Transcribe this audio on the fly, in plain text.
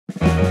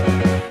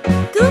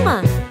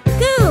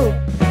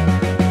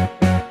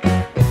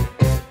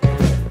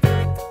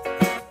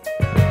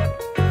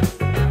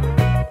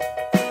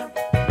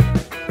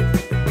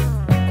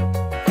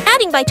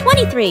by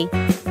 23.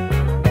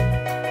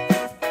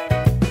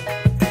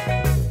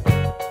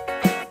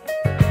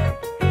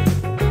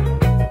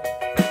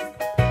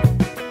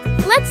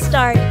 Let's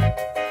start.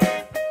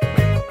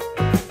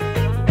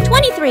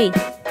 23.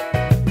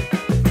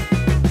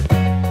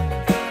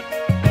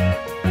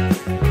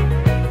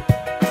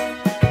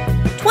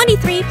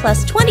 23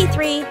 plus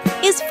 23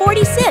 is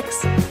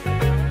 46.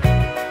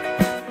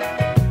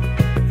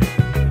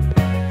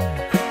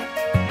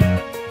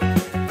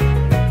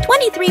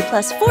 23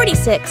 plus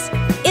 46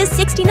 is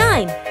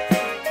 69.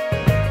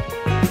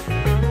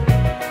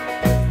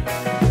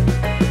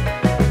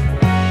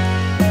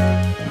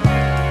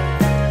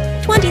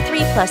 23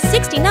 plus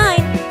 69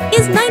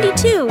 is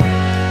 92.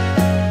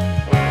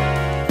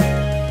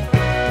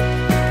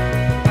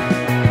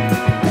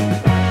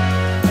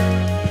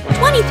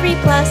 23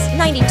 plus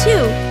 92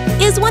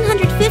 is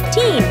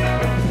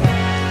 115.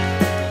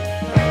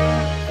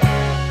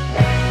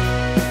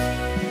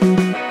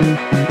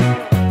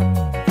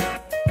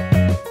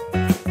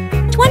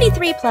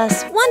 23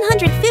 plus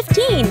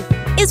 115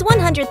 is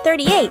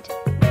 138.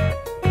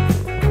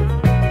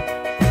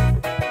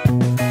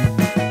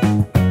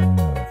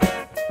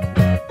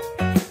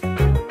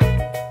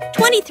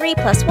 23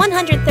 plus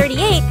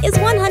 138 is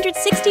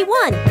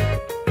 161.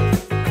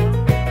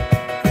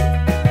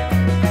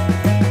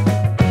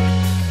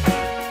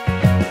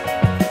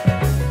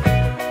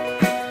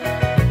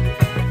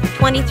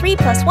 23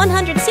 plus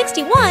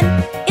 161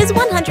 is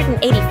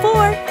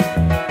 184.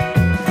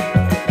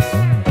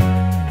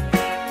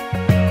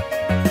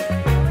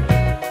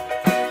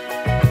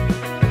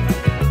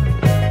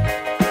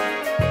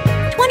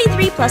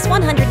 23 plus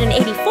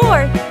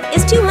 184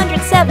 is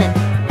 207.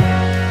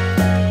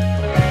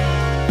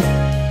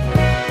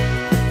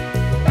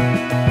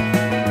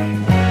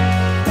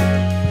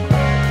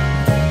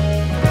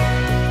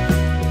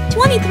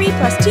 23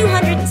 plus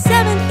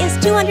 207 is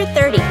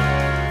 230.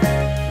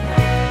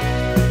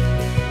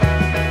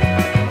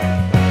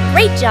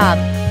 Great job!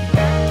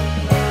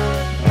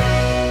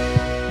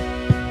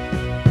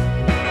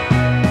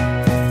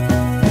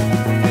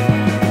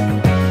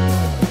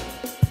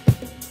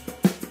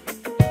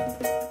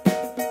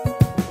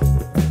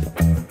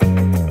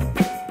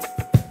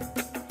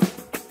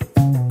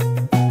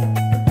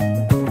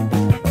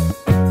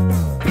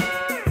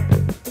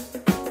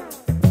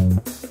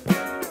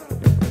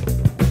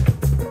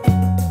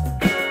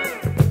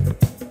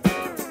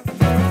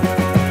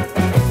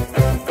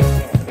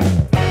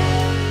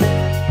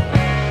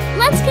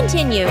 Let's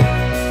continue.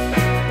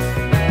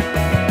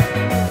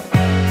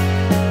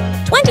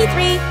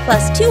 23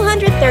 plus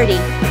 230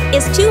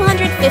 is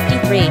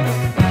 253.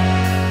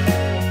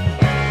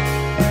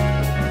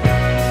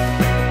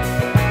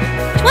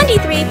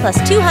 23 plus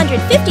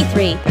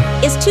 253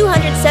 is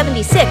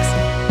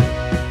 276.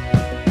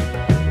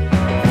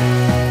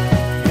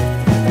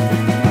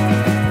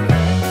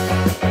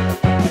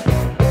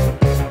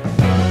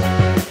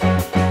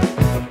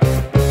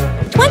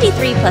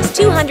 23 plus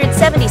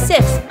 276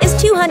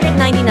 is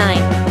 299.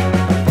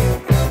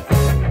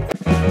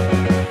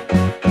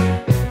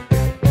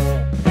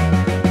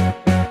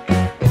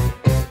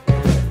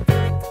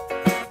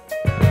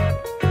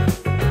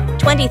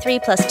 23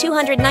 plus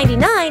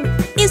 299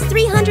 is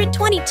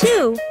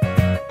 322.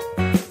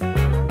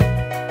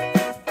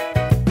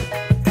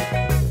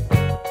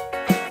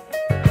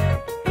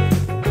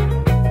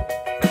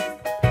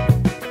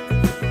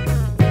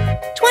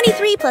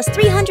 23 plus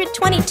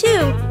 322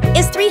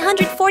 is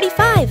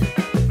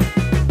 345.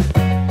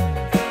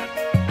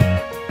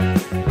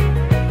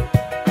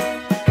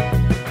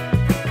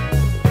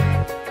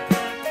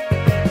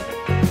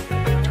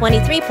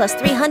 23 plus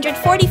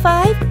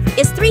 345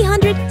 is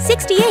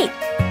 368.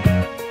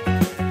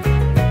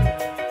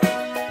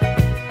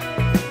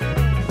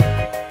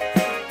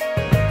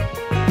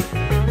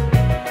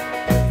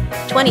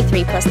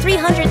 23 plus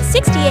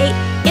 368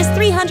 is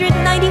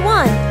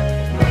 391.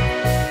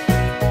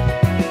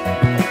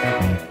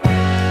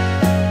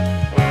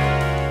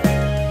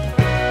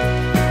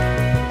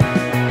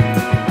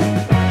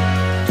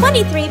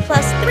 23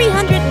 plus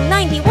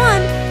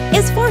 391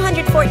 is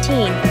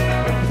 414.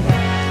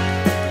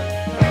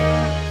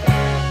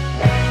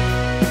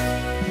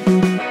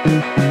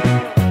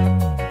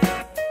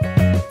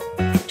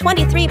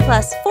 23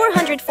 plus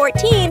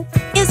 414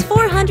 is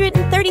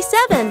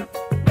 437.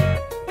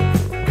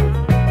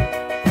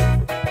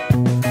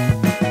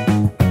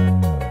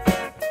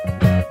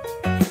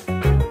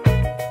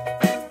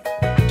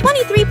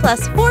 23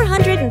 plus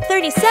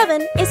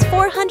 437 is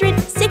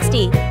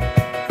 460.